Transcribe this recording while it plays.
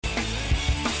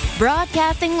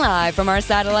Broadcasting live from our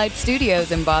satellite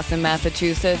studios in Boston,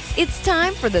 Massachusetts, it's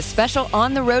time for the special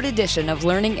on-the-road edition of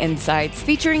Learning Insights,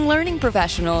 featuring learning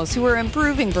professionals who are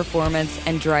improving performance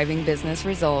and driving business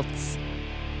results.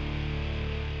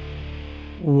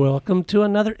 Welcome to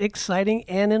another exciting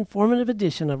and informative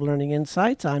edition of Learning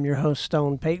Insights. I'm your host,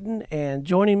 Stone Payton, and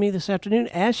joining me this afternoon,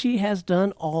 as she has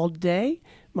done all day,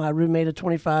 my roommate of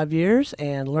 25 years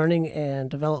and learning and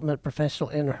development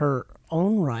professional in her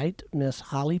own right, Miss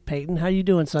Holly Payton. How you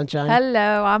doing, Sunshine?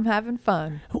 Hello, I'm having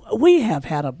fun. We have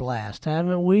had a blast,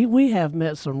 haven't we? We have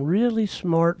met some really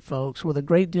smart folks with a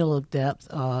great deal of depth,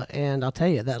 and I'll tell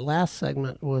you, that last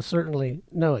segment was certainly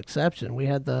no exception. We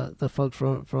had the folks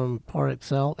from Par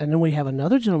Excel, and then we have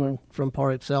another gentleman from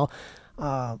Par Excel.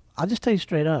 I'll just tell you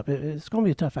straight up, it's going to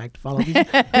be a tough act to follow.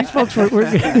 These folks were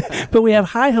but we have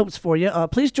high hopes for you.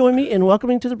 Please join me in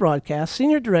welcoming to the broadcast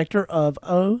Senior Director of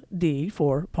OD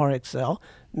for Par Excel,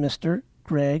 Mr.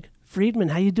 Greg Friedman.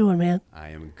 How you doing, man? I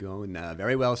am going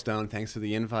very well, Stone. Thanks for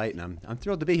the invite, and I'm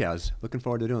thrilled to be here. I was looking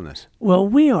forward to doing this. Well,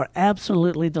 we are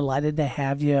absolutely delighted to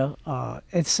have you.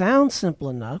 It sounds simple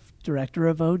enough, Director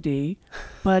of OD,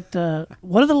 but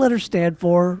what do the letters stand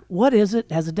for? What is it?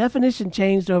 Has the definition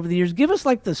changed over the years? Give us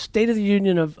like the State of the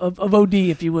Union of OD,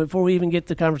 if you would, before we even get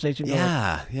the conversation going.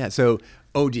 Yeah. So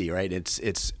OD, right?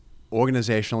 It's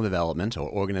organizational development or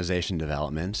organization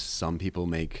development. Some people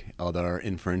make other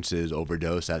inferences,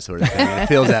 overdose, that sort of thing. It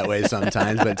feels that way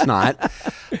sometimes, but it's not.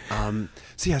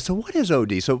 So what is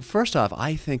OD? So first off,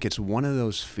 I think it's one of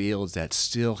those fields that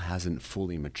still hasn't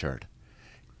fully matured,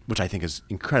 which I think is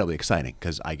incredibly exciting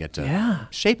because I get to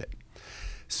shape it.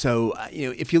 So,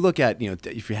 if you look at,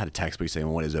 if you had a textbook saying,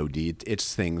 well, what is OD?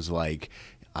 It's things like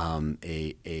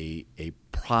a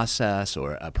process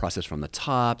or a process from the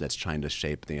top that's trying to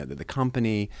shape the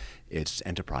company. It's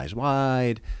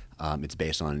enterprise-wide. It's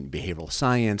based on behavioral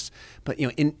science. But,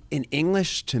 in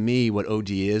English, to me, what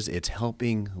OD is, it's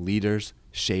helping leaders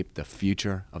shape the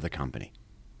future of the company.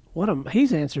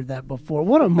 He's answered that before.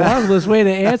 What a marvelous way to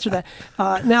answer that.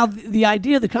 Now, the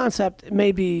idea, the concept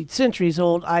may be centuries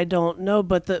old. I don't know,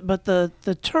 but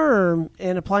the term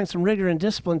and applying some rigor and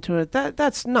discipline to it,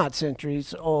 that's not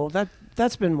centuries old.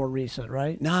 That's been more recent,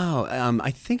 right? No,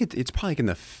 I think it's probably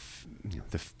like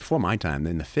before my time,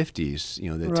 in the 50s.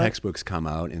 The textbooks come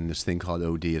out, and this thing called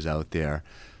OD is out there.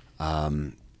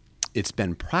 It's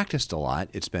been practiced a lot.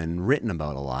 It's been written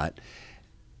about a lot.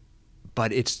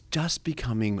 But it's just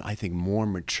becoming, I think, more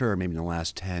mature maybe in the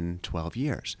last 10, 12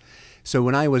 years. So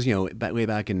when I was, way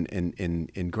back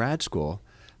in grad school,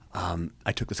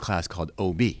 I took this class called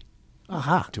OB.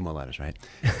 Two more letters, right?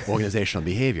 Organizational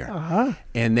behavior.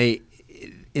 And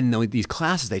in these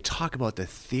classes, they talk about the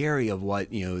theory of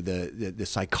what, the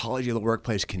psychology of the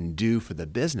workplace can do for the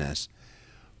business.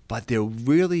 But they're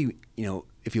really,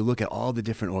 if you look at all the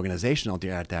different organizations out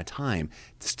there at that time,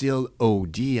 still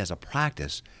OD as a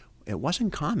practice, it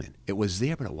wasn't common. It was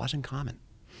there, but it wasn't common.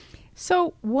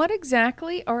 So what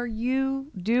exactly are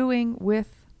you doing with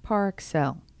Par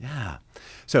Excel? Yeah.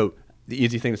 So the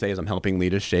easy thing to say is I'm helping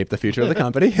leaders shape the future of the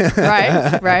company.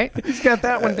 Right. He's got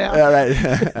that one down. All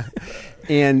right.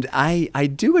 And I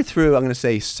do it through, I'm going to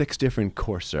say, 6 different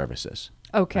core services.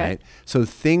 Okay. Right? So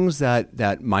things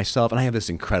that myself, and I have this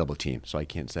incredible team, so I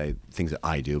can't say things that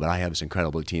I do, but I have this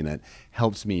incredible team that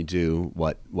helps me do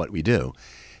what we do.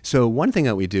 So one thing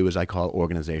that we do is I call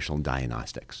organizational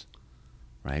diagnostics,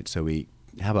 right? So we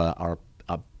have a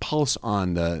pulse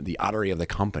on the artery of the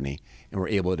company, and we're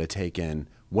able to take in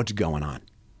what's going on.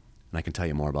 And I can tell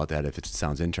you more about that if it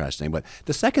sounds interesting. But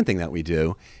the second thing that we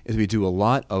do is we do a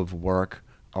lot of work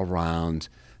around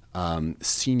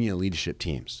senior leadership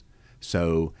teams.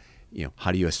 So,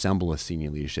 how do you assemble a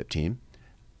senior leadership team?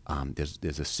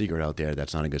 There's a secret out there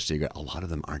that's not a good secret. A lot of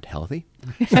them aren't healthy.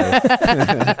 So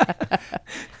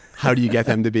how do you get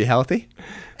them to be healthy?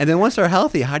 And then once they're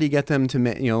healthy, how do you get them to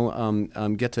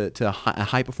get to a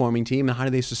high performing team, and how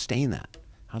do they sustain that?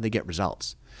 How do they get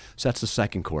results? So that's the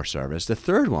second core service. The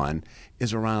third one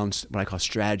is around what I call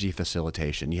strategy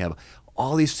facilitation. You have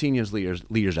all these senior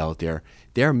leaders out there.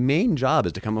 Their main job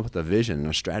is to come up with a vision and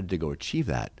a strategy to go achieve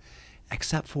that.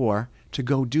 Except for to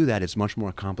go do that, it's much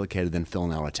more complicated than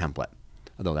filling out a template,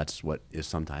 although that's what is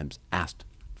sometimes asked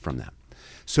from them.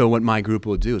 So what my group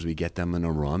will do is we get them in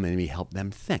a room and we help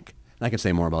them think. And I can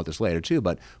say more about this later too,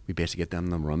 but we basically get them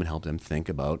in the room and help them think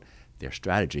about their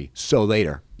strategy so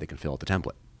later they can fill out the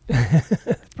template.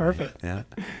 Perfect. Yeah.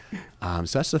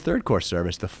 So that's the third core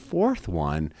service. The fourth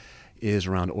one is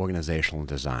around organizational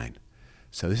design.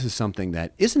 So this is something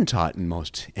that isn't taught in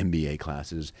most MBA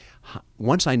classes.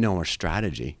 Once I know our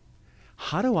strategy,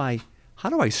 how do I how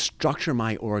do I structure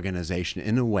my organization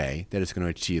in a way that it's going to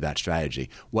achieve that strategy?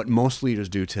 What most leaders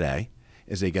do today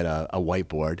is they get a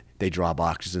whiteboard, they draw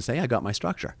boxes and say, I got my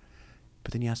structure.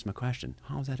 But then you ask them a question,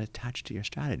 how is that attached to your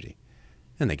strategy?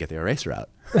 And they get their eraser out.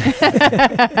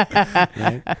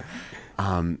 Right?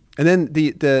 And then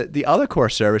the other core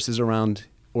service is around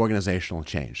organizational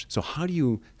change. So how do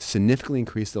you significantly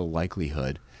increase the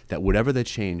likelihood that whatever the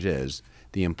change is,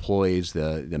 the employees,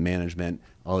 the management,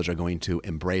 others are going to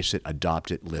embrace it,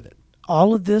 adopt it, live it?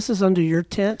 All of this is under your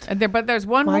tent. But there's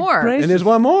one My more. gracious. And there's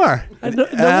one more. No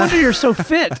wonder you're so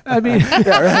fit. I mean,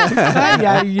 there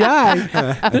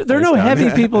are no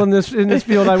heavy people in this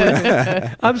field.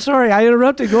 I'm sorry, I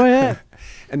interrupted. Go ahead.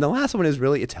 And the last one is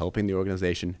really, it's helping the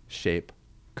organization shape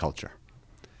culture.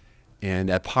 And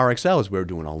at Par Excel, we're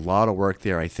doing a lot of work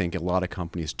there. I think a lot of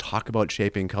companies talk about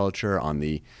shaping culture on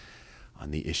the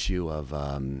issue of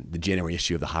the January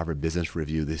issue of the Harvard Business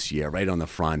Review this year. Right on the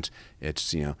front,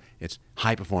 it's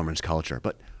high performance culture.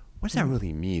 But what does that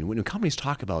really mean? When companies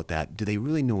talk about that, do they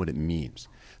really know what it means?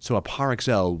 So at Par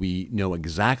Excel, we know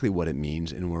exactly what it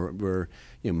means, and we're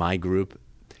my group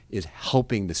is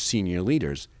helping the senior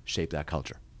leaders shape that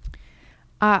culture.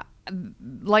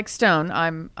 Like Stone,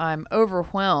 I'm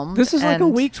overwhelmed. This is like a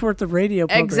week's worth of radio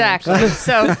programs. Exactly.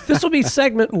 So this will be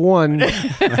segment 1.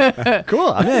 Cool,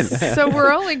 I'm in. So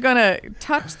we're only going to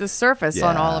touch the surface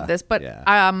on all of this, but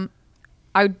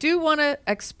I do want to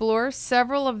explore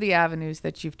several of the avenues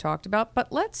that you've talked about.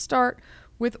 But let's start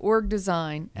with org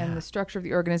design and the structure of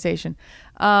the organization.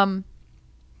 How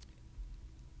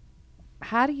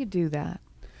do you do that?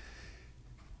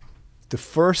 The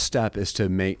first step is to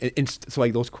make, so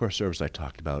like those core services I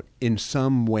talked about, in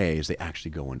some ways they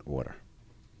actually go in order,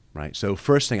 right? So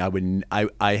first thing,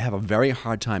 I have a very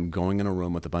hard time going in a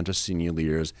room with a bunch of senior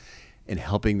leaders and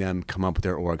helping them come up with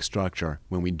their org structure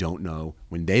when they don't know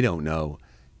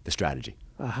the strategy.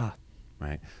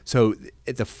 Right? So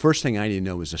the first thing I need to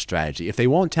know is the strategy. If they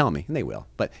won't tell me, and they will,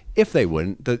 but if they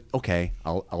wouldn't, okay,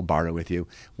 I'll barter with you.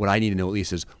 What I need to know at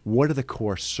least is, what are the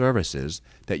core services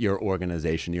that your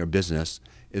organization, your business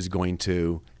is going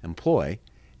to employ?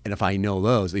 And if I know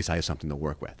those, at least I have something to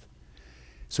work with.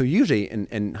 So usually,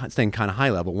 and staying kind of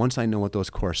high level, once I know what those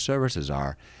core services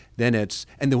are, then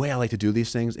and the way I like to do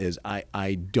these things is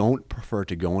I don't prefer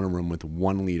to go in a room with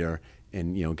one leader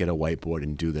and get a whiteboard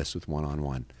and do this with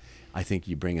one-on-one. I think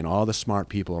you bring in all the smart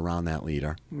people around that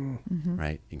leader,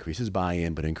 right? Increases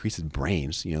buy-in, but increases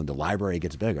brains. The library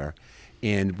gets bigger,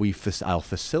 and I'll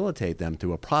facilitate them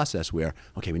through a process where,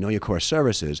 okay, we know your core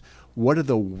services. What are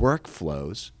the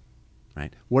workflows,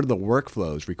 right? What are the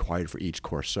workflows required for each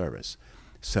core service?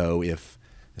 So if,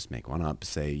 let's make one up,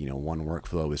 say, one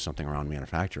workflow is something around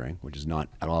manufacturing, which is not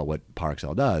at all what Par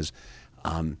Excel does.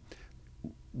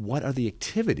 What are the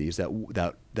activities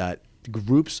that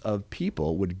groups of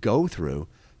people would go through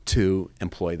to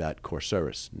employ that core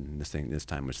service? And this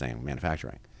time we're saying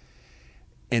manufacturing.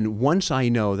 And once I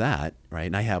know that, right,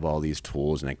 and I have all these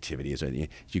tools and activities,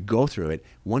 you go through it.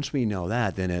 Once we know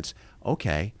that, then it's,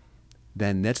 okay,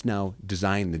 then let's now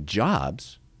design the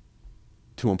jobs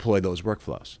to employ those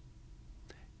workflows.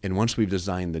 And once we've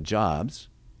designed the jobs,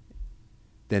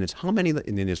 then it's and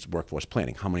then it's workforce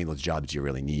planning. How many of those jobs do you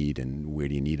really need, and where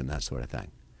do you need them, that sort of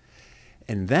thing.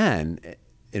 And then,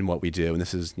 in what we do, and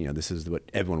this is what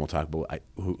everyone will talk about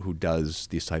who does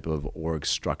these type of org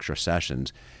structure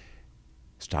sessions,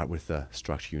 start with the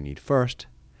structure you need first,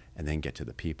 and then get to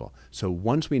the people. So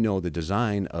once we know the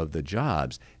design of the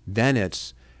jobs, then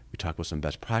we talk about some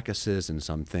best practices and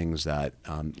some things that,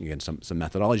 again, some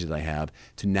methodologies that I have,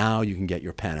 to now you can get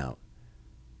your pen out.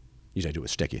 Usually I do it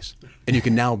with stickies. And you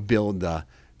can now build the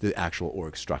actual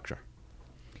org structure.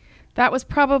 That was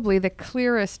probably the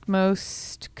clearest,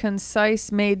 most concise,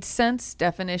 made sense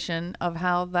definition of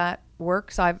how that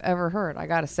works I've ever heard, I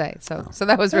got to say. So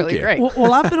that was really great.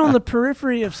 Well, I've been on the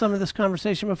periphery of some of this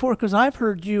conversation before, because I've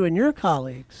heard you and your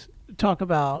colleagues talk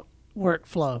about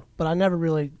workflow, but I never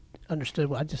really understood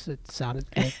it sounded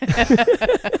good.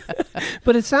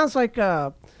 But it sounds like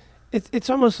it's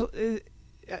almost...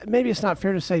 maybe it's not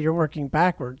fair to say you're working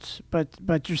backwards,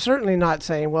 but you're certainly not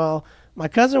saying, well, my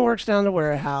cousin works down the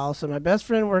warehouse and my best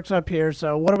friend works up here,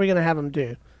 so what are we going to have them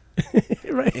do?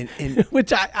 Right? And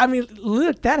which, I mean,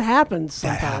 look, that happens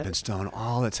sometimes. That happens, Stone,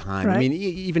 all the time. Right? I mean, you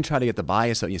even try to get the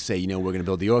bias out, and you say, we're going to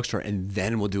build the org structure, and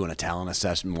then we'll do a talent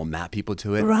assessment, we'll map people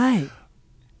to it. Right.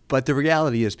 But the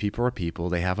reality is, people are people,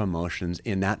 they have emotions,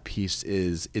 and that piece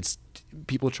it's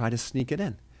people try to sneak it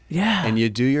in. Yeah. And you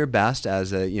do your best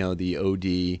as the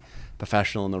OD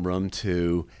professional in the room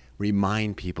to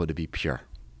remind people to be pure.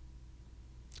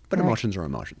 But emotions are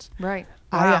emotions. Right.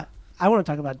 I I want to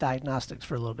talk about diagnostics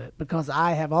for a little bit, because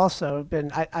I have also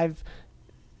been,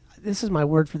 this is my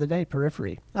word for the day,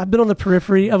 periphery. I've been on the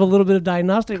periphery of a little bit of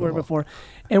diagnostic work before.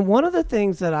 And one of the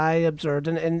things that I observed,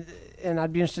 and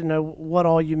I'd be interested to know what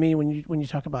all you mean when you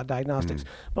talk about diagnostics,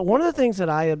 but one of the things that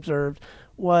I observed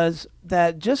was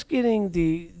that just getting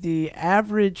the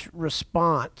average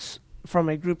response from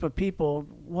a group of people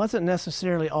wasn't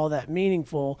necessarily all that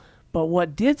meaningful, but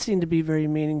what did seem to be very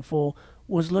meaningful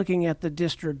was looking at the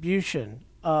distribution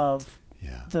of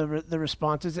the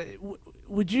responses.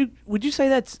 Would you say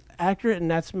that's accurate and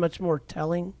that's much more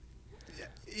telling?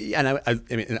 Yeah, and I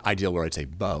mean, in an ideal world, I'd say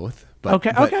both. But,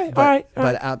 all right.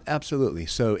 Absolutely.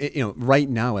 So, right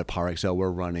now at PowerXL,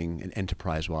 we're running an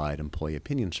enterprise-wide employee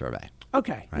opinion survey.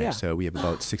 Okay. Right. Yeah. So we have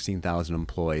about 16,000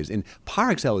 employees, and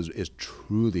PowerXL is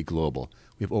truly global.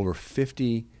 We have over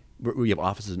 50. We have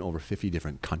offices in over 50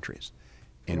 different countries,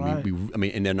 and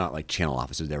and they're not like channel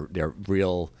offices. They're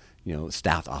real,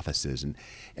 staffed offices,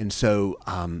 and so.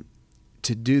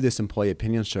 To do this employee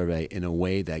opinion survey in a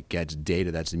way that gets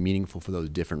data that's meaningful for those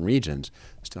different regions,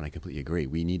 Stone, I completely agree.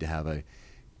 We need to have a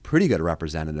pretty good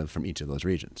representative from each of those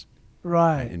regions.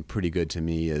 Right. And pretty good to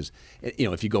me is,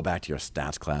 if you go back to your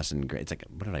stats class in grade, it's like,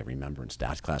 what did I remember in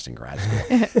stats class in grad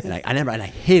school? and I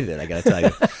hated it, I got to tell you.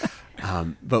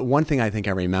 But one thing I think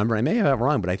I remember, I may have it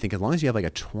wrong, but I think as long as you have like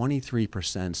a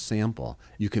 23% sample,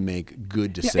 you can make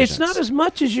good decisions. Yeah, it's not as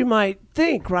much as you might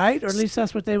think, right? Or at least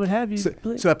that's what they would have you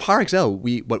believe. So at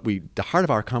PowerXL, the heart of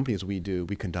our company is we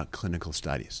conduct clinical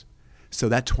studies. So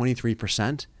that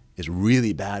 23% is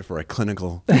really bad for a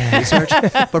clinical research,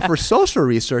 but for social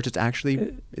research, it's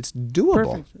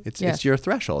doable. Perfect. It's your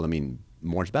threshold. I mean,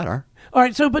 more's better. All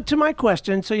right. So, but to my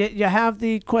question, so you have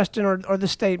the question or the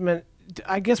statement.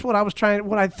 I guess what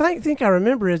I think I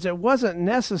remember is it wasn't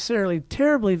necessarily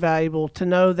terribly valuable to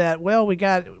know that, well, we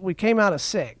came out of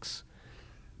 6,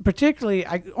 particularly,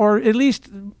 or at least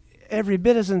every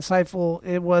bit as insightful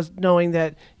it was knowing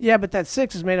that, but that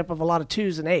 6 is made up of a lot of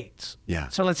 2s and 8s. Yeah.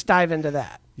 So let's dive into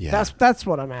that. Yeah. That's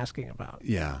what I'm asking about.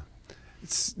 Yeah.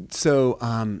 So,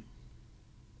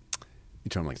 you're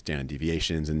talking like standard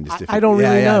deviations and just different. I don't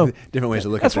really know. Different ways to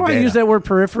look That's at the why data. I used that word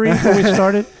periphery when we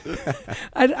started.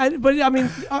 But I mean,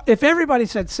 if everybody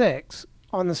said 6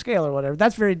 on the scale or whatever,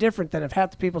 that's very different than if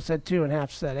half the people said 2 and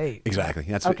half said 8. Exactly.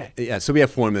 That's okay. So we have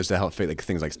formulas to help fit like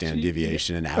things like standard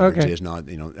deviation and averages and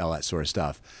all that sort of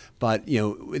stuff. But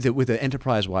with the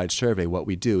enterprise-wide survey, what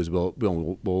we do is we'll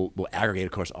aggregate,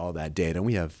 of course, all that data, and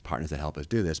we have partners that help us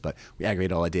do this. But we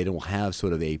aggregate all that data, and we'll have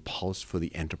sort of a pulse for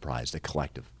the enterprise, the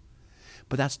collective.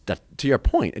 But that's to your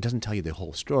point. It doesn't tell you the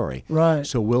whole story. Right.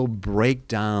 So we'll break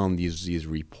down these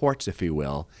reports, if you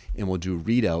will, and we'll do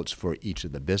readouts for each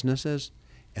of the businesses,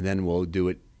 and then we'll do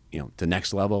it, the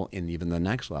next level and even the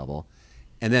next level,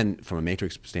 and then from a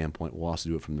matrix standpoint, we'll also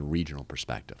do it from the regional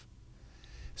perspective.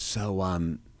 So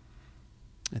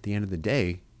at the end of the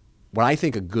day, what I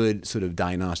think a good sort of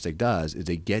diagnostic does is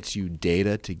it gets you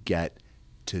data to get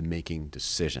to making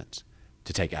decisions,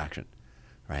 to take action,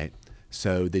 right?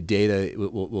 So the data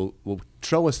will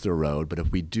show us the road, but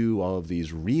if we do all of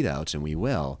these readouts, and we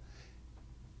will,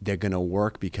 they're going to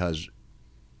work because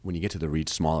when you get to the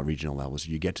smaller regional levels,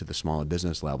 you get to the smaller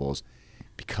business levels,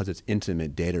 because it's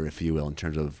intimate data, if you will, in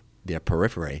terms of their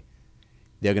periphery,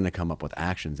 they're going to come up with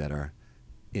actions that are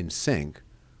in sync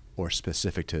or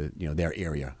specific to their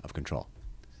area of control.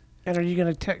 And are you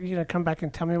going to come back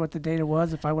and tell me what the data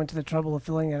was if I went to the trouble of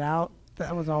filling it out?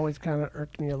 That was always kind of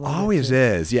irked me a little bit. Always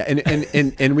is, yeah,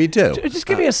 and we do. Just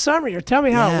give me a summary or tell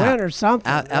me how it went or something.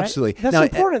 Absolutely. Right?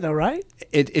 That's important, though, right?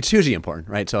 It's hugely important,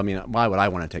 right? So, I mean, why would I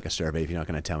want to take a survey if you're not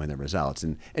going to tell me the results?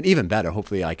 And even better,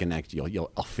 hopefully, I can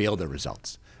I'll feel the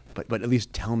results. But at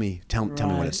least tell me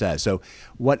what it says. So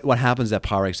what happens at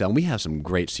PowerXL? And we have some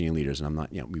great senior leaders, and I'm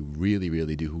not, we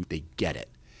really do. They get it.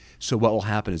 So what will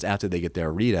happen is after they get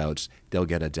their readouts, they'll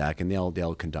get a deck and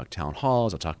they'll conduct town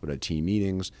halls. They'll talk about it at team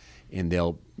meetings, and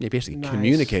they'll basically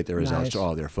communicate the results to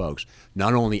all their folks.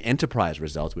 Not only enterprise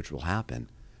results, which will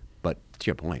happen, but to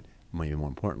your point, maybe more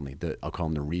importantly, I'll call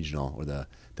them the regional or the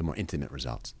more intimate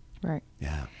results. Right.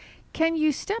 Yeah. Can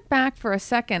you step back for a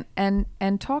second and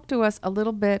talk to us a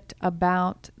little bit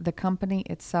about the company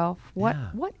itself? What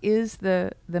is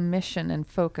the mission and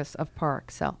focus of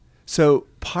PowerXL? So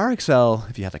PowerXL,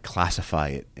 if you have to classify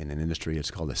it in an industry, it's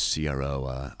called a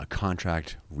CRO, a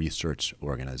contract research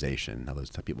organization. Now,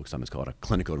 people sometimes call it a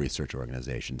clinical research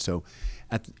organization. So,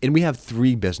 and we have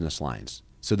 3 business lines.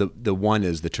 So the one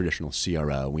is the traditional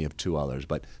CRO. We have 2 others.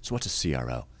 But so what's a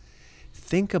CRO?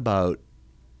 Think about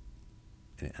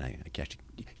and I catch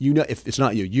you know, if it's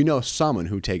not you, you know someone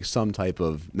who takes some type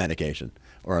of medication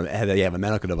or they have a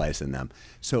medical device in them.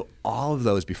 So all of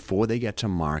those, before they get to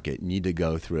market, need to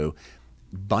go through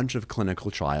a bunch of clinical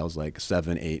trials, like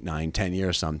 7, 8, 9, 10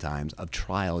 years sometimes, of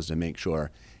trials to make sure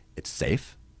it's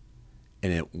safe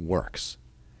and it works.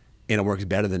 And it works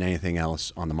better than anything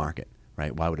else on the market,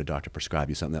 right? Why would a doctor prescribe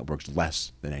you something that works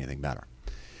less than anything better?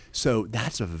 So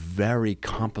that's a very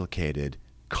complicated,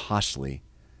 costly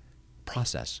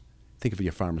process. Think of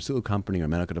your pharmaceutical company or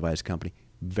medical device company,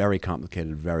 very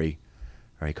complicated, very,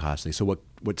 very costly. So what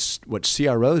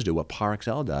CROs do, what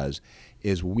ParXL does,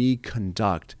 is we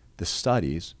conduct the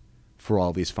studies for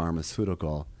all these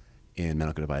pharmaceutical and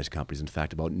medical device companies. In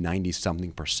fact, about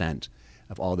 90-something%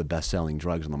 of all the best-selling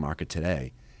drugs on the market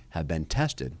today have been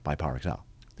tested by ParXL.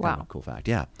 Wow. Kind of a cool fact,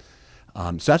 yeah.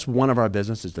 So that's one of our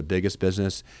businesses. It's the biggest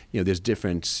business. You know, there's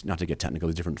different, not to get technical,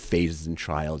 there's different phases in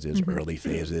trials. There's early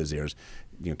phases. There's,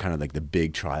 you know, kind of like the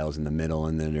big trials in the middle,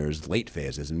 and then there's late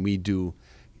phases. And we do,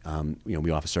 you know, we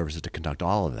offer services to conduct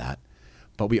all of that.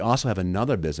 But we also have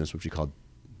another business, which we call,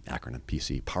 acronym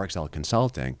PC, ParXL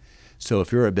Consulting. So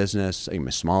if you're a business,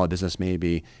 a smaller business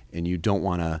maybe, and you don't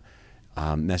want to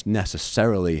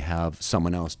necessarily have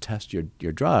someone else test your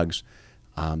drugs,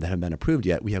 that haven't been approved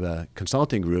yet, we have a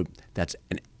consulting group that's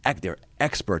they're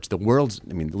experts,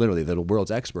 literally the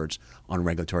world's experts on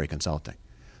regulatory consulting.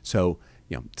 So,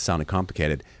 you know, it sounded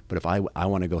complicated, but if I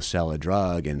want to go sell a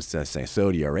drug in, say,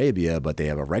 Saudi Arabia, but they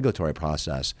have a regulatory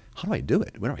process, how do I do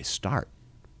it? Where do I start?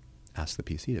 Ask the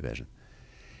PC division.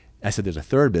 I said there's a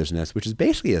third business, which is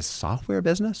basically a software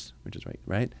business, which is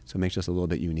right? So it makes us a little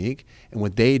bit unique. And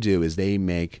what they do is they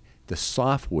make the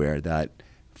software that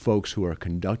folks who are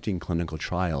conducting clinical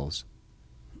trials,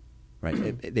 right?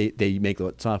 They make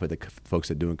the software that folks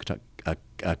that do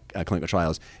clinical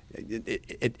trials.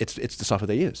 It's the software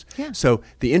they use. Yeah. So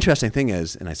the interesting thing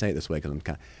is, and I say it this way because I'm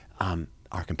kind of,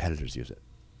 our competitors use it,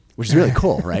 which is really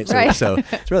cool, right? Right. So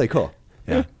it's really cool.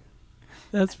 Yeah.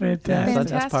 That's fantastic.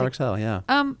 That's ParXL,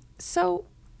 yeah. So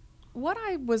what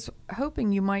I was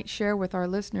hoping you might share with our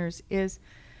listeners is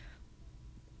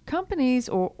companies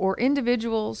or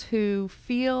individuals who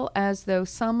feel as though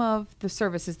some of the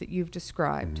services that you've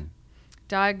described,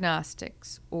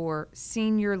 diagnostics or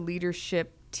senior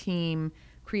leadership team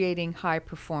creating high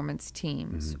performance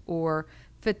teams or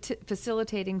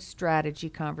facilitating strategy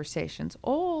conversations,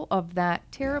 all of that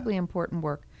terribly important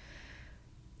work.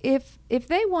 If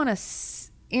they want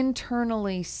to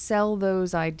internally sell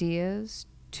those ideas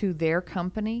to their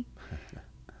company,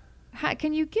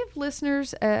 can you give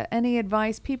listeners any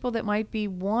advice, people that might be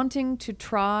wanting to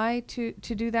try to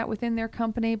do that within their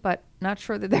company, but not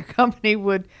sure that their company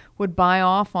would buy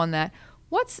off on that?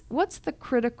 What's the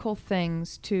critical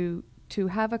things to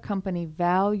have a company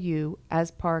value,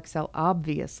 as ParXL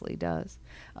obviously does,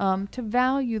 to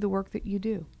value the work that you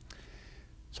do?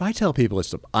 So I tell people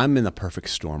I'm in the perfect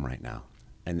storm right now.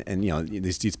 And you know,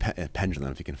 these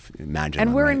pendulum, if you can imagine. And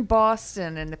them, we're right? in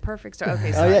Boston, and the perfect storm.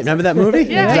 Okay, oh yeah, remember that movie?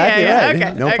 Yeah, exactly yeah, right.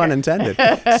 okay, No okay. pun intended.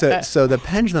 So the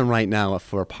pendulum right now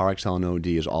for ParXL and OD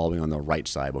is all the way on the right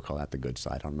side. We'll call that the good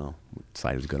side. I don't know what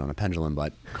side is good on a pendulum,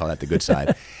 but call that the good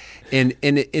side. And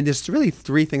there's really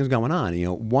three things going on. You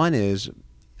know, one is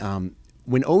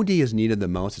when OD is needed the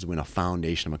most is when a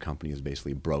foundation of a company is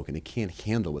basically broken. It can't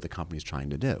handle what the company's trying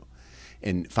to do.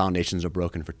 And foundations are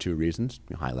broken for two reasons,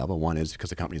 high level. One is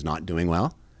because the company's not doing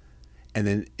well. And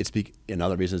then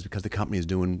another reason is because the company is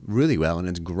doing really well and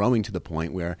it's growing to the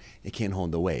point where it can't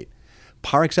hold the weight.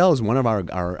 ParXL is one of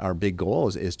our big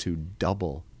goals is to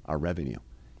double our revenue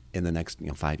in the next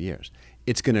 5 years.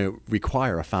 It's going to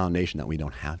require a foundation that we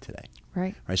don't have today.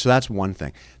 Right. So that's one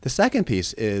thing. The second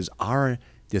piece is the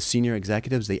senior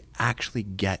executives, they actually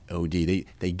get OD.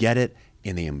 They get it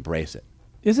and they embrace it.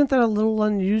 Isn't that a little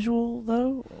unusual,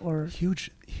 though? Or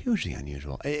Hugely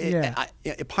unusual.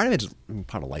 Part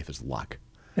of life is luck,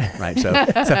 right? So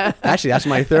actually, that's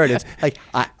my third. It's like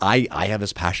I have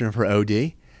this passion for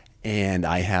OD, and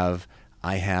I have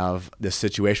this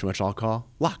situation which I'll call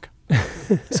luck.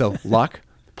 So luck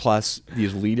plus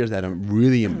these leaders that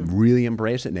really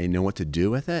embrace it and they know what to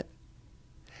do with it,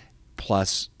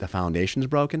 plus the foundation's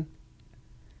broken.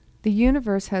 The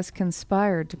universe has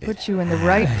conspired to put you in the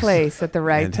right place at the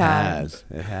right time.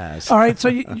 It has. All right, so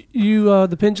you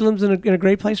the pendulum's in a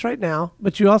great place right now,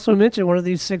 but you also mentioned one of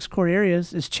these 6 core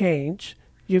areas is change.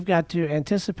 You've got to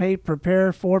anticipate,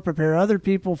 prepare other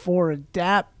people for,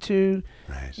 adapt to,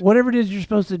 right. Whatever it is you're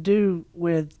supposed to do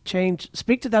with change.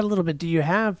 Speak to that a little bit. Do you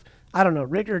have I don't know,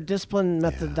 rigor, discipline,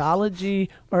 methodology,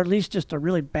 or at least just a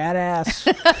really badass,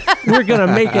 we're going to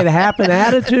make it happen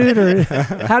attitude? Or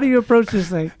how do you approach this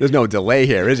thing? There's no delay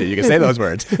here, is it? You can say those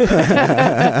words.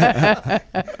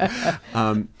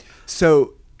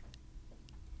 So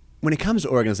when it comes to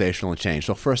organizational change,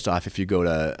 so first off, if you go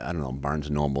to, I don't know, Barnes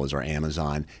 & Nobles or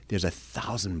Amazon, there's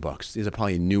 1,000 books. There's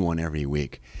probably a new one every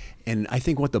week. And I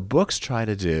think what the books try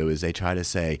to do is they try to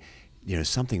say,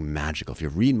 something magical. If you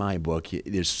read my book,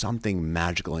 there's something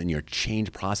magical, and your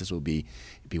change process will be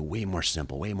way more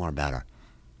simple, way more better.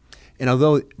 And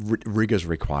although rigor is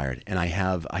required, and I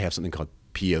have something called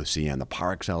POCM, the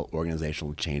Par Excel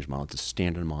Organizational Change Model. It's a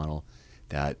standard model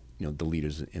that the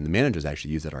leaders and the managers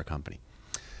actually use at our company.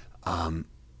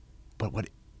 But what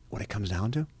it comes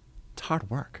down to, it's hard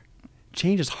work.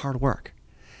 Change is hard work,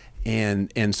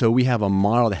 and so we have a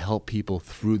model to help people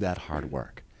through that hard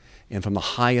work. And from the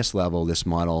highest level, this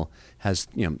model has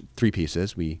 3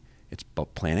 pieces. It's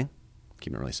about planning,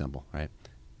 keep it really simple, right?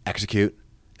 Execute,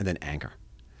 and then anchor.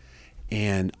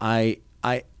 And I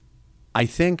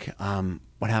think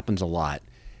what happens a lot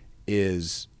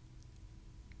is,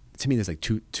 to me, there's like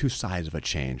two sides of a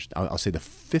change. I'll say the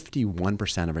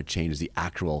 51% of a change is the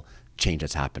actual change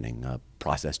that's happening, a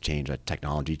process change, a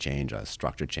technology change, a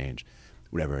structure change,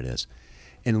 whatever it is.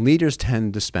 And leaders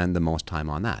tend to spend the most time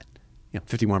on that.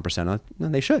 51% of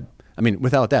they should. I mean,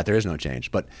 without that, there is no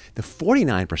change. But the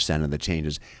 49% of the change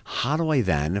is, how do I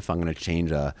then, if I'm going to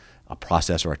change a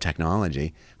process or a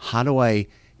technology, how do I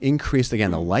increase,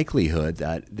 again, the likelihood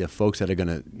that the folks that are going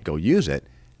to go use it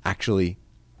actually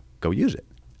go use it,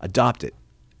 adopt it,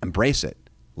 embrace it,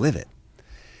 live it?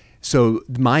 So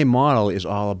my model is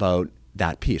all about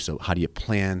that piece. So how do you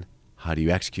plan? How do you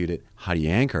execute it? How do you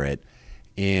anchor it?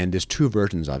 And there's 2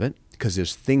 versions of it, because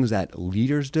there's things that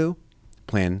leaders do,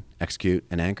 plan, execute,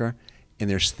 and anchor, and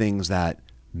there's things that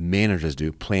managers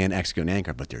do, plan, execute, and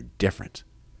anchor, but they're different.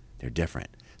 They're different.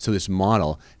 So this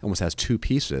model almost has 2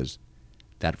 pieces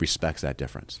that respects that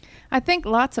difference. I think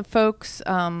lots of folks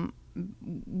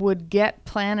would get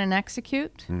plan and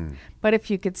execute, but if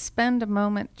you could spend a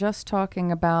moment just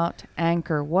talking about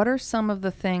anchor, what are some of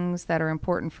the things that are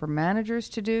important for managers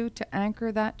to do to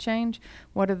anchor that change?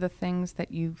 What are the things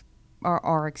that you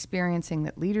are experiencing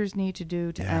that leaders need to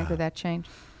do to anchor that change?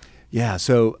 Yeah,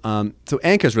 so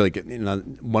anchor is really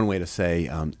good. One way to say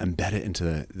embed it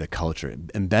into the culture,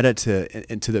 embed it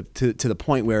to the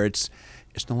point where it's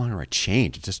no longer a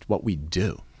change; it's just what we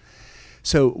do.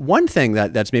 So one thing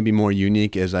that's maybe more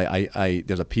unique is there's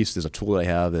a tool that I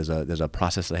have, there's a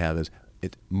process that I have, is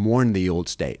it mourn the old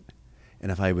state.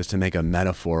 And if I was to make a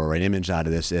metaphor or an image out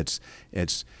of this, it's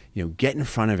get in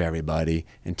front of everybody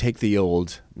and take the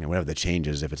old, whatever the change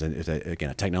is, if it's a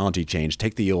technology change,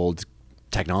 take the old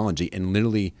technology and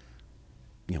literally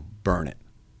burn it,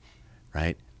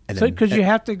 right? And so because you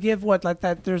have to give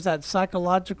there's that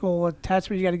psychological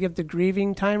attachment, you got to give the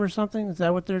grieving time or something? Is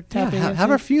that what they're tapping into?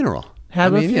 Have a funeral.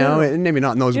 Have a funeral. Maybe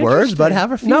not in those words, but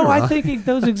have a funeral. No, I think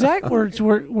those exact words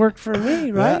worked for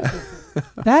me, right? Yeah.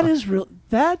 That is real.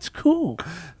 That's cool.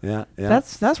 Yeah.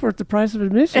 That's worth the price of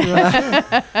admission,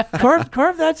 right?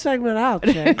 carve that segment out,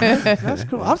 Jay. That's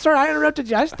cool. I'm sorry I interrupted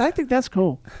you. I think that's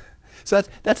cool. So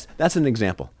that's an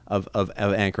example of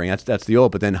anchoring. That's the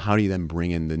old, but then how do you then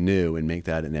bring in the new and make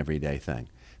that an everyday thing?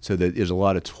 So there's a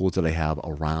lot of tools that I have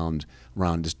around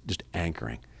just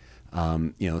anchoring.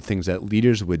 Things that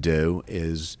leaders would do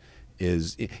is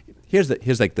here's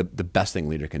like the best thing a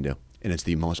leader can do, and it's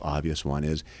the most obvious one,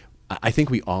 is I think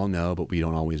we all know, but we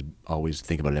don't always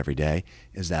think about it every day,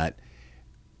 is that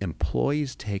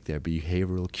employees take their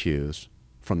behavioral cues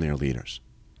from their leaders,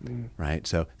 right?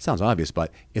 So it sounds obvious,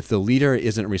 but if the leader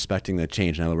isn't respecting the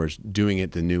change, in other words, doing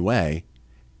it the new way,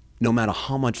 no matter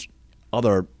how much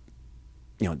other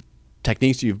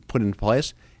techniques you've put into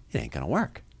place, it ain't going to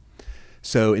work.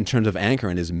 So in terms of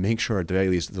anchoring, is make sure at the very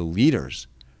least the leaders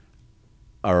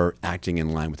are acting in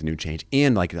line with the new change,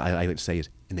 and like I like to say,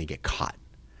 and they get caught.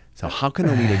 So how can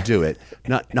a leader do it,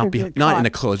 not in a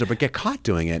closure, but get caught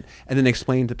doing it, and then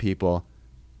explain to people,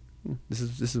 this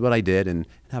is what I did, and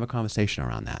have a conversation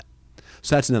around that.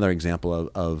 So that's another example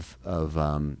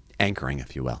of anchoring,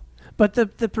 if you will. But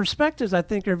the perspectives, I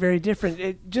think, are very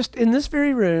different. Just in this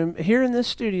very room, here in this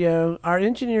studio, our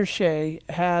engineer, Shay,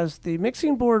 has the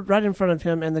mixing board right in front of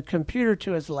him and the computer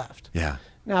to his left. Yeah.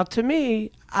 Now, to me,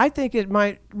 I think it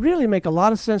might really make a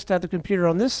lot of sense to have the computer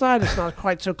on this side. It's not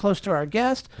quite so close to our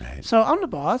guest. Right. So I'm the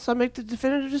boss. I make the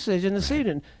definitive decision this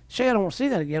evening. Shay, I don't want to see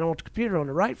that again. I want the computer on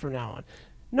the right from now on.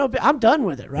 No, but I'm done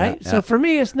with it, right? Yeah. So for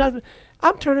me, it's not.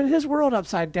 I'm turning his world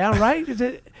upside down, right?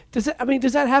 Does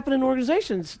that happen in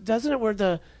organizations? Doesn't it? Where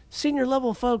the senior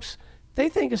level folks they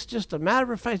think it's just a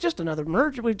matter of fact, it's just another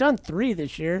merger. We've done 3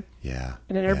 this year. Yeah.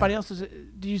 And then everybody else is.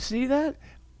 Do you see that?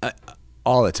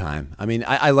 All the time. I mean,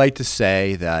 I like to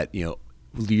say that,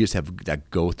 leaders that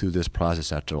go through this process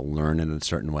have to learn in a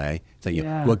certain way. It's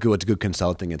like, what's good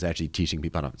consulting? It's actually teaching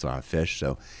people how to fish.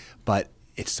 So, but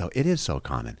it is so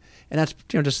common, and that's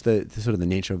just the sort of the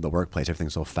nature of the workplace.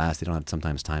 Everything's so fast; they don't have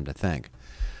sometimes time to think.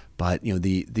 But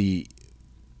the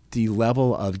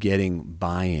level of getting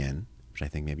buy-in, which I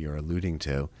think maybe you're alluding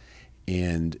to,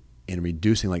 and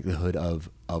reducing likelihood of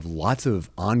lots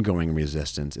of ongoing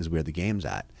resistance is where the game's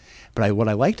at. But what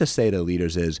I like to say to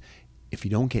leaders is, if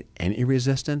you don't get any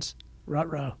resistance,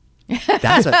 ruh-roh.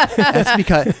 That's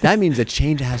because that means that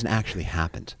change hasn't actually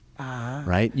happened,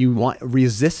 right?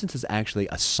 Resistance is actually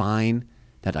a sign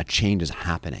that a change is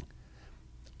happening.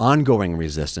 Ongoing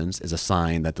resistance is a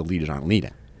sign that the leaders aren't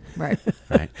leading. Right.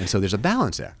 Right. And so there's a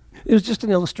balance there. It was just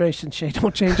an illustration, Shay.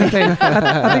 Don't change a thing.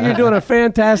 I think you're doing a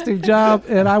fantastic job,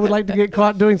 and I would like to get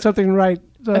caught doing something right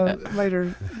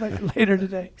later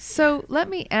today. So let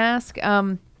me ask,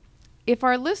 if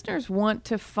our listeners want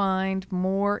to find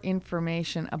more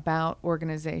information about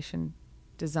organization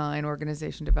design,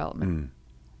 organization development,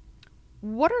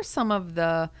 what are some of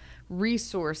the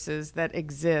resources that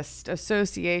exist,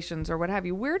 associations or what have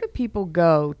you? Where do people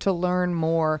go to learn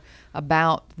more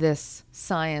about this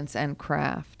science and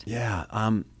craft? Yeah,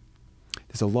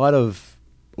 there's a lot of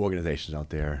organizations out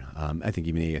there. I think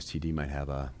even ASTD might have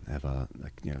a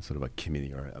sort of a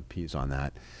committee or a piece on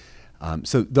that.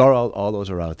 So all those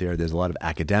are out there. There's a lot of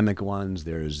academic ones.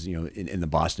 There's in the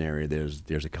Boston area.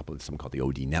 There's a couple of something called the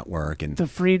OD Network and the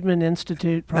Friedman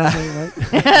Institute, probably, right?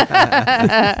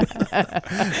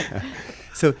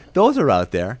 So those are out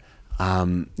there.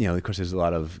 Of course, there's a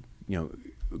lot of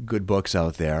good books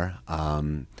out there.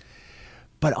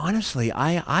 But honestly,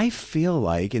 I feel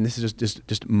like, and this is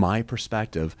just my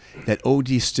perspective, that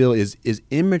OD still is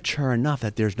immature enough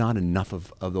that there's not enough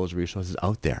of those resources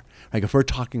out there. Like if we're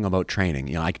talking about training,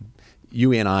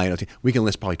 you and I, we can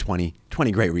list probably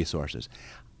 20 great resources.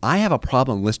 I have a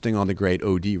problem listing all the great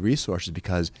OD resources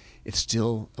because it's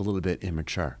still a little bit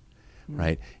immature,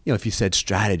 right? If you said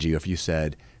strategy, or if you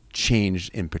said change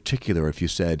in particular, or if you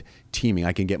said teaming,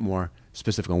 I can get more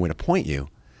specific on where to point you.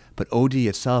 But OD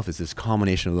itself is this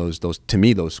combination of those to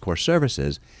me, those core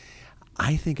services.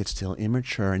 I think it's still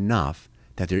immature enough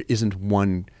that there isn't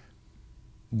one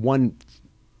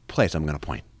place I'm going to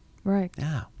point. Right.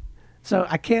 Yeah. So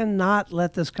I cannot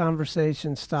let this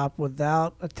conversation stop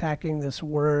without attacking this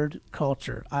word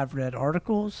culture. I've read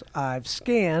articles. I've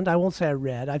scanned. I won't say I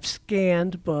read. I've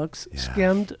scanned books,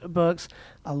 skimmed books.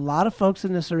 A lot of folks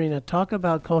in this arena talk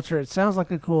about culture. It sounds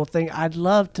like a cool thing. I'd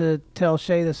love to tell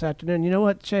Shay this afternoon, you know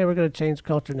what, Shay, we're going to change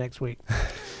culture next week.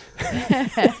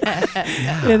 And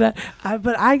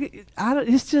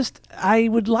it's just, I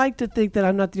would like to think that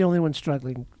I'm not the only one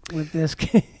struggling with this.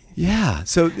 Yeah.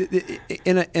 So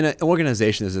in an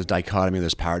organization, there's this dichotomy,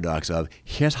 this paradox of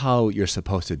here's how you're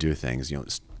supposed to do things.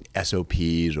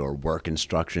 SOPs or work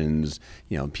instructions.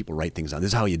 People write things down.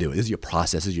 This is how you do it. This is your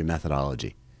process. This is your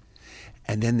methodology.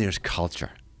 And then there's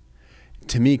culture.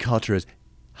 To me, culture is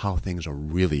how things are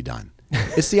really done.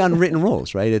 It's the unwritten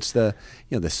rules, right? It's the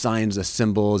the signs, the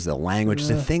symbols, the language,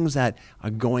 the things that are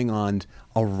going on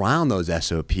around those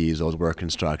SOPs, those work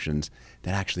instructions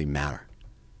that actually matter.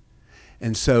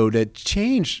 And so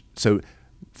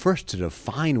first to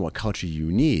define what culture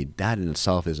you need, that in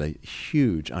itself is a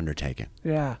huge undertaking.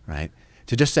 Yeah. Right?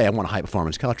 To just say, I want a high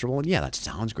performance culture, well, yeah, that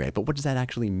sounds great, but what does that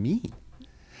actually mean?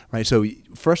 Right? So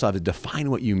first off, define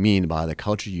what you mean by the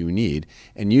culture you need.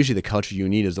 And usually the culture you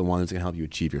need is the one that's going to help you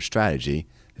achieve your strategy.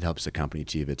 It helps the company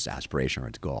achieve its aspiration or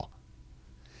its goal.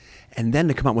 And then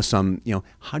to come up with some,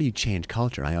 how do you change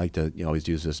culture? I like to always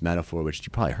use this metaphor, which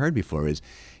you probably heard before, is,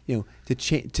 to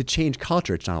change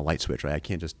culture, it's not a light switch, right? I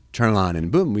can't just turn it on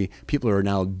and boom, people are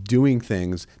now doing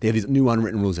things. They have these new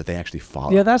unwritten rules that they actually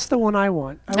follow. Yeah, that's the one I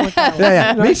want. I want that one.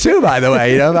 Yeah, me too, by the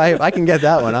way. I can get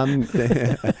that one.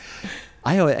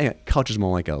 Culture's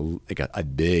more like a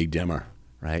big dimmer,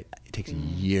 right? It takes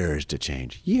years to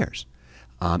change, years.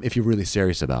 If you're really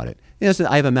serious about it. So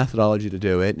I have a methodology to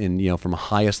do it, and from a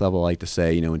highest level, I like to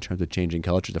say, in terms of changing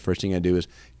culture, the first thing I do is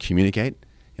communicate.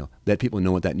 Let people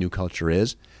know what that new culture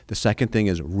is. The second thing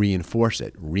is reinforce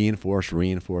it. Reinforce.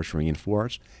 And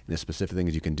the specific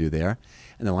things you can do there.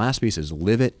 And the last piece is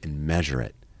live it and measure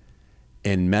it.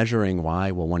 And measuring why?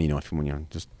 Well, one,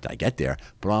 I get there,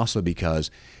 but also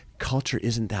because culture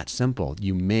isn't that simple.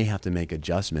 You may have to make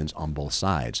adjustments on both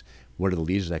sides. What are the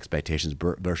leaders' expectations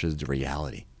versus the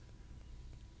reality?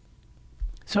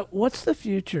 So what's the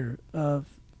future of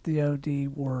the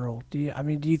OD world? Do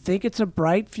you think it's a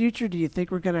bright future? Do you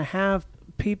think we're going to have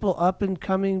people up and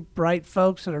coming bright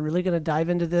folks that are really going to dive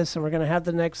into this, and we're going to have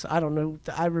the next, I don't know,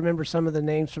 I remember some of the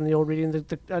names from the old reading,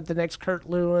 the next Kurt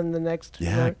Lewin, the next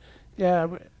Kurt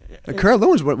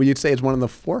Lewin's what you'd say is one of the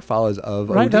forefathers of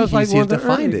right, OD. That was like He's one of the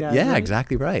defined it. Guys, yeah, right?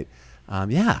 Exactly right.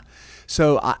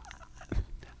 So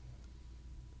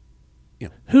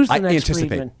who's the next anticipate.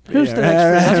 Friedman? Who's the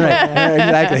next Friedman?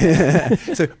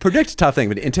 Exactly. So predict's a tough thing,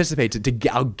 but anticipate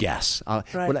I'll guess.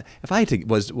 Right. If I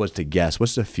was to guess,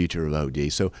 what's the future of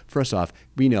OD? So first off,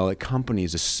 we know that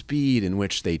companies, the speed in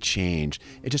which they change,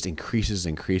 it just increases.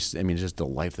 I mean, it's just the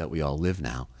life that we all live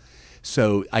now.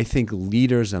 So I think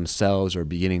leaders themselves are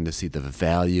beginning to see the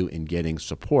value in getting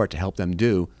support to help them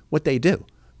do what they do,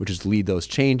 which is lead those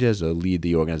changes or lead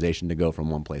the organization to go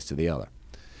from one place to the other.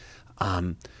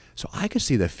 So I could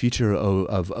see the future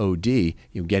of OD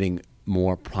getting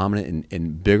more prominent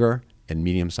in bigger and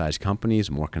medium-sized companies,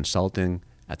 more consulting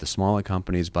at the smaller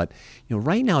companies. But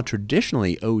right now,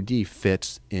 traditionally, OD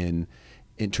fits in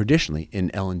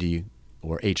L&D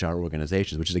or HR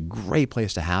organizations, which is a great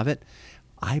place to have it.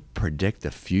 I predict the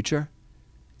future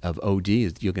of OD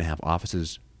is you're going to have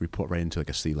offices report right into like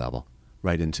a C-level,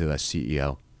 right into a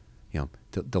CEO,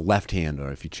 the left hand,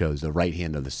 or if you chose, the right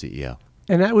hand of the CEO.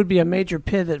 And that would be a major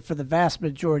pivot for the vast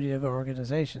majority of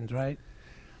organizations, right?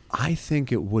 I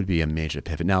think it would be a major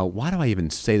pivot. Now, why do I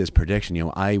even say this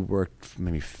prediction? I worked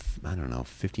maybe,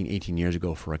 15, 18 years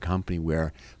ago for a company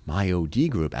where my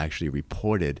OD group actually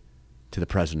reported to the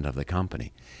president of the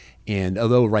company. And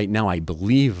although right now I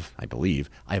believe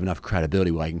I have enough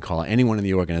credibility where I can call anyone in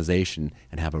the organization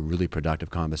and have a really productive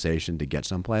conversation to get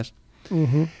someplace.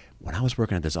 Mm-hmm. When I was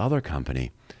working at this other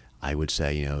company, I would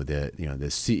say, the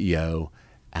CEO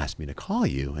asked me to call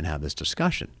you and have this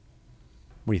discussion.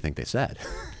 What do you think they said?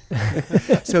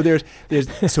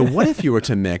 So what if you were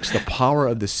to mix the power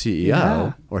of the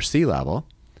CEO or C-level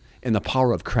and the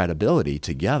power of credibility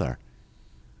together?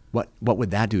 What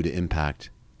would that do to impact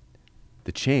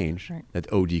the change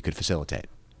that OD could facilitate?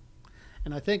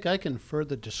 And I think I can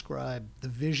further describe the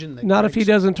vision that Not if he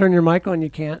doesn't turn your mic on, you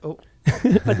can't. Oh.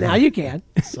 But now you can.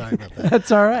 Sorry about that.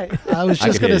 That's all right. I was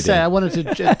just going to say, I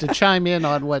wanted to chime in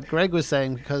on what Greg was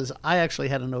saying, because I actually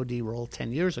had an OD role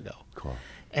 10 years ago. Cool.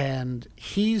 And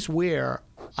he's where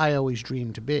I always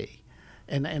dreamed to be.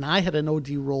 And I had an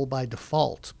OD role by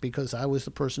default because I was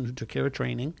the person who took care of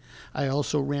training. I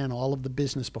also ran all of the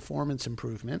business performance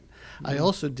improvement. Mm-hmm. I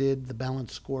also did the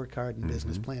balanced scorecard and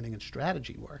business planning and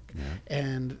strategy work. Yeah.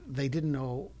 And they didn't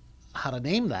know how to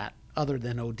name that other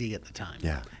than OD at the time.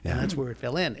 Yeah. And that's where it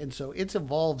fell in. And so it's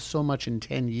evolved so much in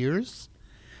 10 years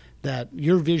that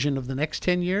your vision of the next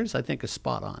 10 years, I think, is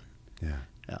spot on. Yeah.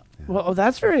 Yeah. Well,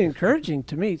 that's very encouraging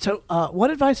to me. So what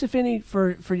advice, if any,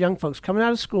 for young folks coming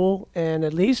out of school, and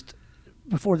at least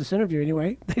before this interview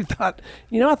anyway, they thought,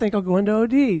 I think I'll go into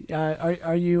OD.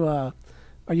 Are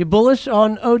you bullish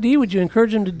on OD? Would you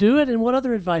encourage them to do it? And what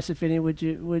other advice, if any, would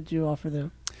you offer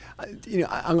them?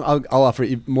 I'll offer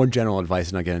more general advice,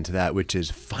 and I'll get into that, which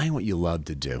is find what you love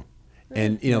to do.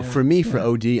 And for me, for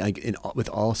OD, with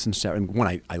all sincerity,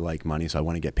 one, I like money, so I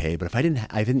want to get paid. But if I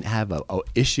didn't have a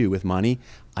issue with money,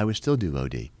 I would still do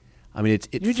OD. I mean,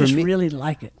 you just really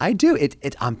like it. I do.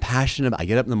 I'm passionate about. I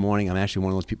get up in the morning. I'm actually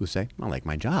one of those people who say I like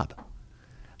my job.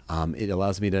 It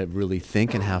allows me to really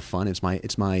think and have fun. It's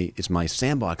my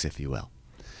sandbox, if you will.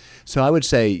 So I would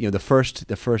say, the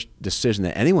first decision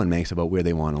that anyone makes about where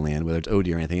they want to land, whether it's OD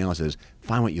or anything else, is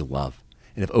find what you love.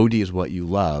 And if OD is what you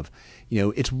love,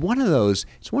 it's one of those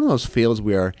fields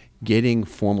where getting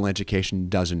formal education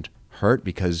doesn't hurt,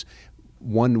 because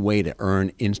one way to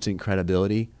earn instant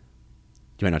credibility,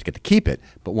 you might not get to keep it,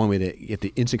 but one way to get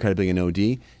the instant credibility in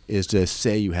OD is to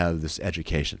say you have this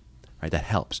education, right? That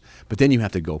helps. But then you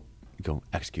have to go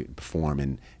execute and perform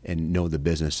and know the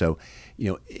business. So,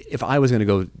 if I was going to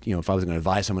go, if I was going to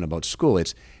advise someone about school,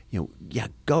 it's,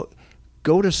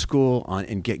 go to school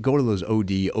and go to those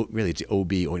OD, really it's the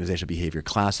OB, organizational behavior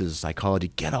classes,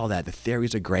 psychology, get all that. The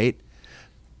theories are great,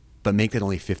 but make that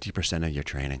only 50% of your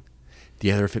training.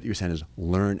 The other 50% is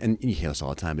learn, and you hear this all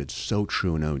the time, but it's so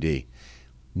true in OD.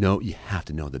 No, you have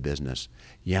to know the business.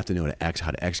 You have to know how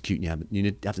to execute. You have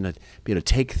to be able to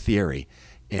take theory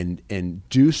and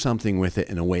do something with it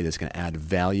in a way that's going to add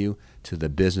value to the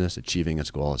business achieving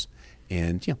its goals.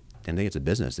 And I think it's a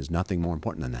business. There's nothing more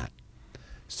important than that.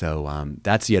 So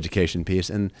that's the education piece.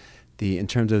 And in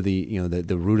terms of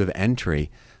the route of entry,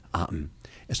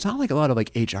 it's not like a lot of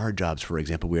like HR jobs, for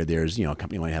example, where there's a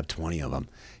company might have 20 of them.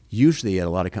 Usually at a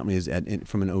lot of companies,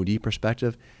 from an OD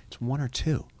perspective, it's one or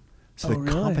two. So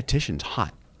the competition's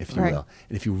hot, if you will.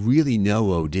 And if you really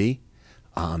know OD,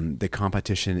 The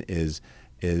competition is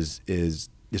there's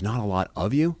not a lot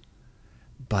of you,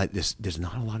 but there's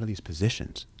not a lot of these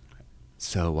positions.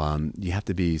 So you have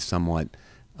to be somewhat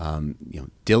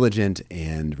diligent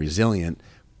and resilient.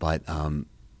 But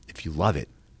if you love it,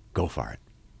 go for it.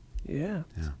 Yeah.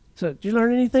 So did you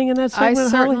learn anything in that segment, I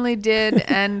certainly Holly? did,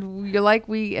 and like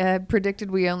we predicted,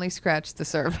 we only scratched the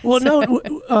surface. Well,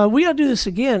 no, we got to do this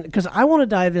again because I want to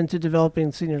dive into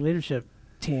developing senior leadership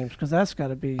teams because that's got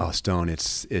to be. Oh, Stone,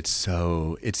 it's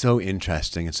so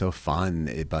interesting. It's so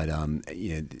fun. But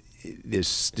there's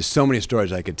so many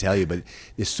stories I could tell you, but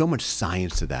there's so much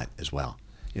science to that as well.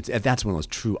 That's one of those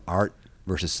true art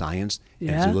versus science. And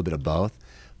there's a little bit of both,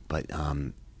 but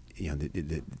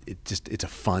it's a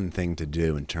fun thing to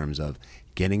do in terms of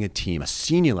getting a team, a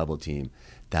senior level team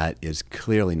that is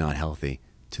clearly not healthy,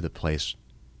 to the place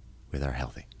where they're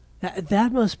healthy.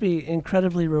 That must be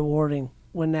incredibly rewarding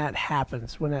when that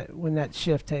happens, when that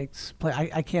shift takes place.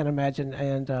 I can't imagine,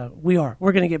 and we're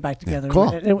going to get back together, cool.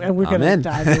 and we're going to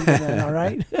dive into that. All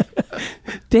right,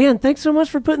 Dan, thanks so much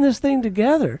for putting this thing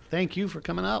together. Thank you for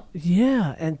coming up.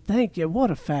 Yeah, and thank you.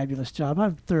 What a fabulous job!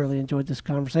 I've thoroughly enjoyed this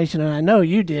conversation, and I know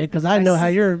you did because I know how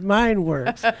your mind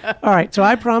works. All right, so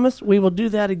I promise we will do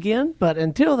that again. But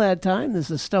until that time, this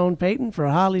is Stone Payton for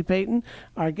Holly Payton,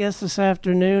 our guest this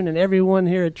afternoon, and everyone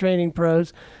here at Training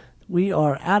Pros. We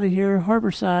are out of here,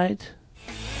 Harborside.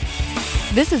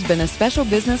 This has been a Special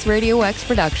Business Radio X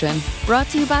production, brought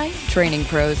to you by Training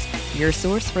Pros, your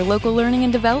source for local learning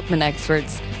and development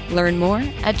experts. Learn more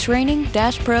at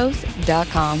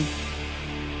training-pros.com.